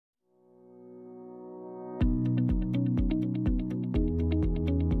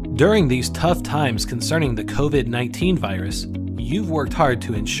During these tough times concerning the COVID-19 virus, you've worked hard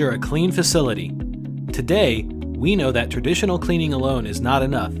to ensure a clean facility. Today, we know that traditional cleaning alone is not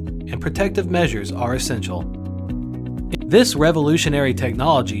enough, and protective measures are essential. This revolutionary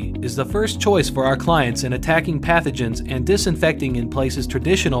technology is the first choice for our clients in attacking pathogens and disinfecting in places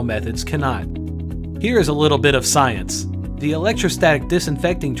traditional methods cannot. Here is a little bit of science. The electrostatic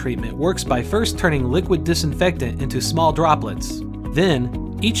disinfecting treatment works by first turning liquid disinfectant into small droplets. Then,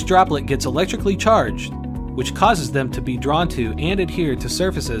 each droplet gets electrically charged, which causes them to be drawn to and adhere to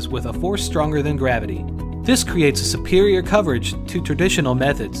surfaces with a force stronger than gravity. This creates a superior coverage to traditional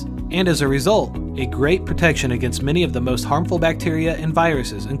methods, and as a result, a great protection against many of the most harmful bacteria and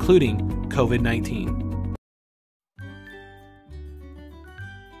viruses, including COVID-19.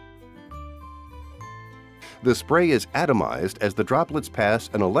 The spray is atomized as the droplets pass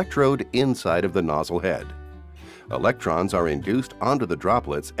an electrode inside of the nozzle head. Electrons are induced onto the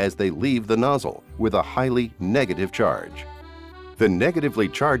droplets as they leave the nozzle with a highly negative charge. The negatively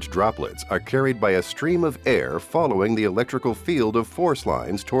charged droplets are carried by a stream of air following the electrical field of force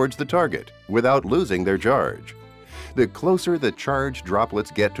lines towards the target without losing their charge. The closer the charged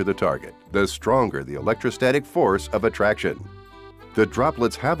droplets get to the target, the stronger the electrostatic force of attraction. The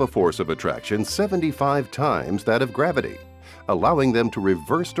droplets have a force of attraction 75 times that of gravity, allowing them to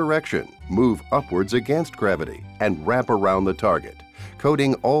reverse direction, move upwards against gravity, and wrap around the target,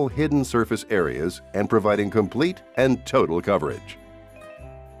 coating all hidden surface areas and providing complete and total coverage.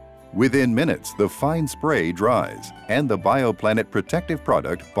 Within minutes, the fine spray dries and the BioPlanet protective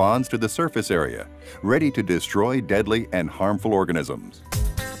product bonds to the surface area, ready to destroy deadly and harmful organisms.